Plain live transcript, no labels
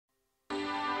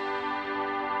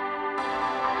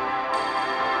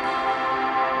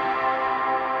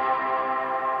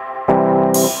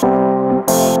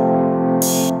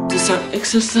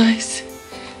exercise,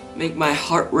 make my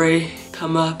heart rate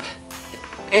come up,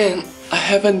 and I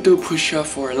haven't do push-up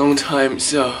for a long time,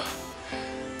 so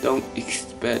don't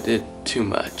expect it too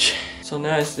much. So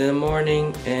now it's in the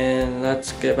morning and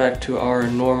let's get back to our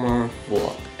normal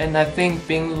vlog. And I think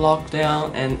being locked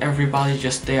down and everybody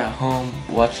just stay at home,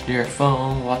 watch their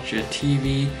phone, watch your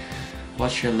TV,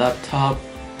 watch your laptop.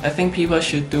 I think people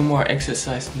should do more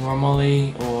exercise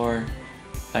normally, or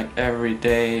like every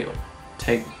day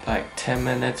take like 10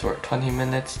 minutes or 20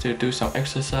 minutes to do some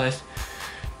exercise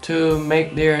to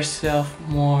make themselves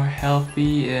more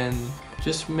healthy and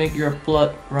just make your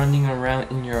blood running around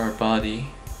in your body.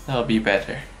 That'll be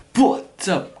better. What's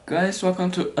up guys, welcome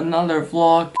to another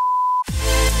vlog.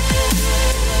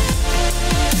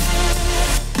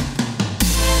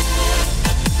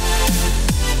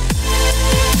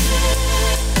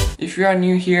 If you are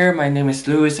new here, my name is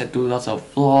Louis. I do lots of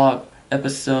vlog,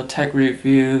 episode, tech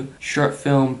review, short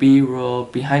film, b-roll,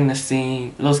 behind the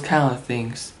scene, those kind of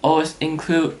things. Always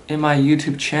include in my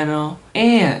YouTube channel.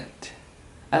 And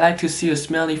I like to see your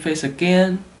smiling face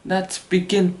again. Let's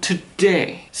begin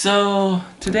today. So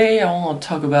today I want to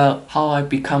talk about how I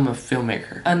become a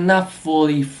filmmaker. I'm not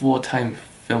fully full-time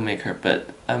filmmaker, but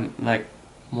I'm like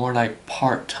more like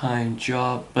part-time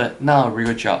job, but not a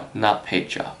real job, not paid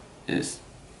job. It's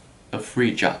a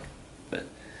free job, but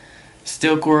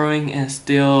still growing and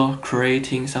still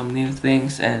creating some new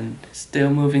things and still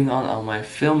moving on my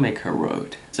filmmaker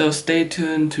road. So stay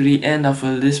tuned to the end of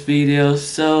this video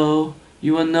so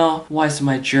you will know what's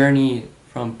my journey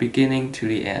from beginning to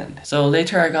the end. So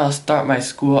later I'm gonna start my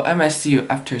school. I might see you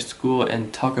after school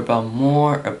and talk about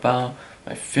more about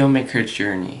my filmmaker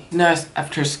journey. Now it's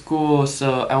after school,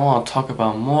 so I want to talk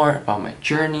about more about my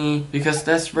journey because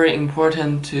that's very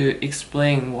important to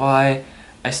explain why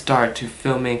I start to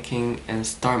filmmaking and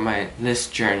start this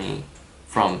journey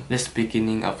from this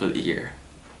beginning of the year.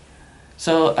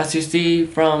 So as you see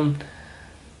from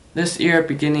this year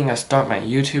beginning, I start my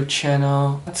YouTube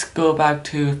channel. Let's go back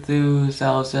to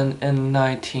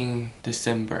 2019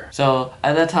 December. So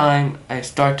at that time I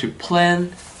start to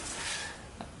plan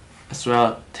as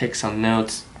well, take some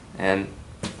notes and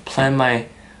plan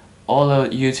all the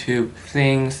YouTube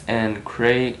things and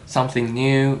create something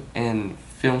new and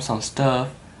film some stuff.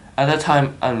 At that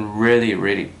time I'm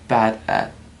really bad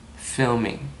at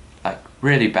filming, like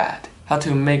really bad. How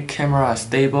to make camera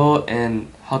stable and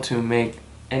how to make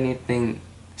anything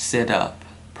set up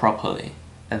properly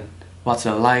and what's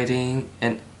the lighting,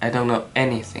 and I don't know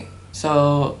anything.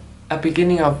 So at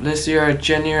beginning of this year,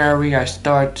 January, I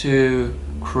start to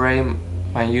create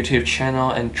my YouTube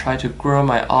channel and try to grow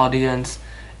my audience,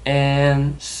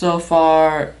 and so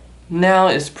far now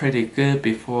it's pretty good.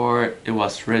 Before it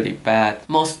was really bad.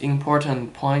 Most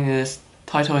important point is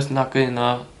title is not good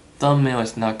enough, thumbnail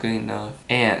is not good enough,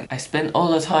 and I spend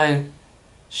all the time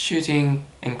shooting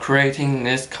and creating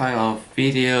this kind of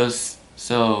videos,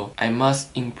 so I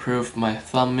must improve my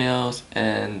thumbnails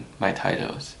and my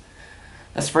titles.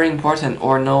 That's very important,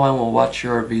 or no one will watch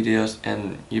your videos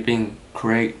and you've been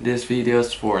create these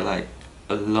videos for like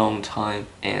a long time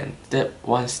and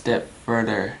one step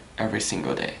further every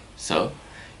single day. So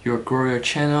you'll grow your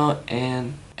channel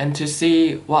and to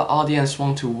see what audience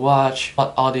want to watch,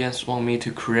 what audience want me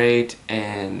to create,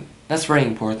 and that's very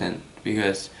important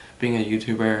because being a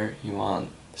YouTuber, you want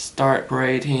to start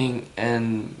creating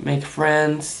and make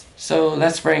friends. So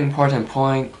that's very important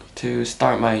point to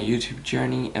start my YouTube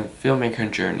journey and filmmaker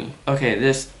journey. Okay,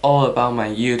 this is all about my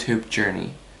YouTube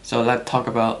journey. So let's talk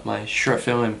about my short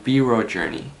film and b-roll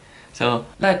journey. So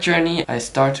that journey, I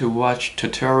start to watch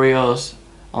tutorials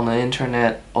on the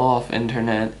internet, off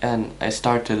internet, and I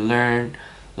start to learn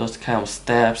those kind of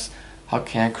steps. How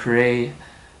can I create?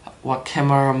 What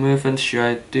camera movement should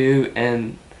I do?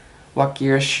 And what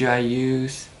gear should I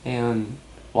use? And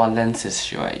what lenses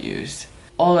should I use?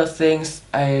 All the things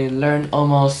I learned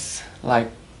almost like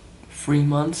 3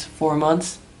 months, 4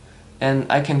 months, and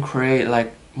I can create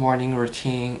like morning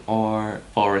routine or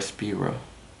forest b-roll.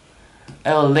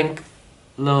 I'll link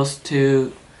those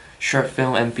two short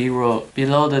film and b-roll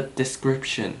below the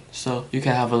description so you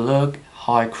can have a look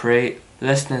how I create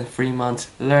less than 3 months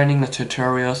learning the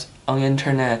tutorials on the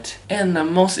internet. And the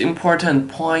most important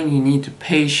point, you need to be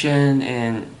patient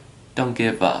and don't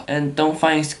give up. And don't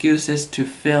find excuses to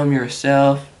film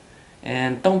yourself,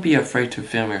 and don't be afraid to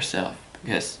film yourself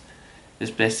because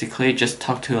it's basically just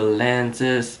talk to the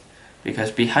lenses,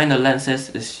 because behind the lenses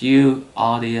is you,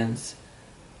 audience.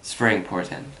 It's very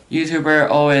important. YouTuber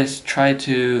always try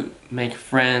to make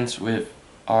friends with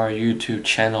our YouTube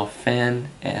channel fan,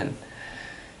 and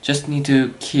just need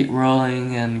to keep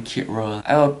rolling and keep rolling.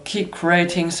 I'll keep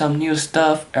creating some new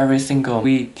stuff every single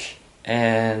week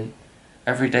and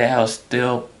every day I'll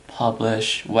still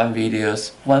publish one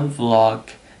videos, one vlog,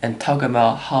 and talk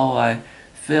about how I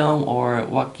film or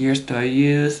what gears do I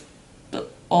use,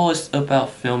 but always about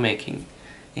filmmaking.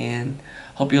 And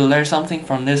hope you learned something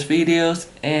from these videos,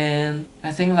 and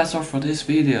I think that's all for these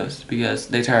videos because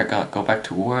later I gotta go back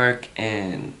to work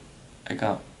and I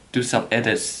gotta do some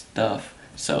edit stuff.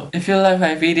 So if you like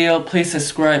my video, please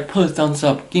subscribe, put a thumbs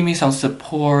up, give me some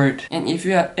support, and if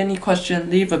you have any question,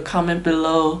 leave a comment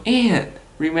below, and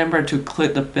remember to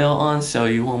click the bell on so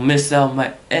you won't miss out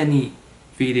my any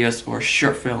videos or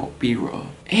short film B-roll.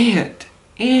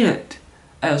 And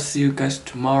I'll see you guys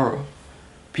tomorrow.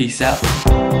 Peace out.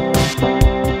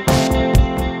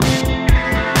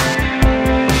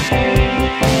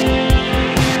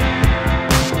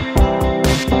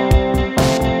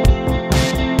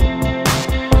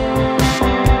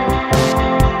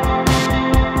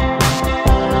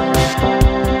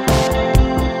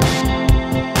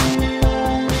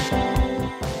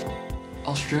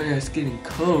 Australia is getting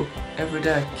cold. Every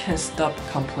day I can't stop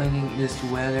complaining this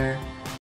weather.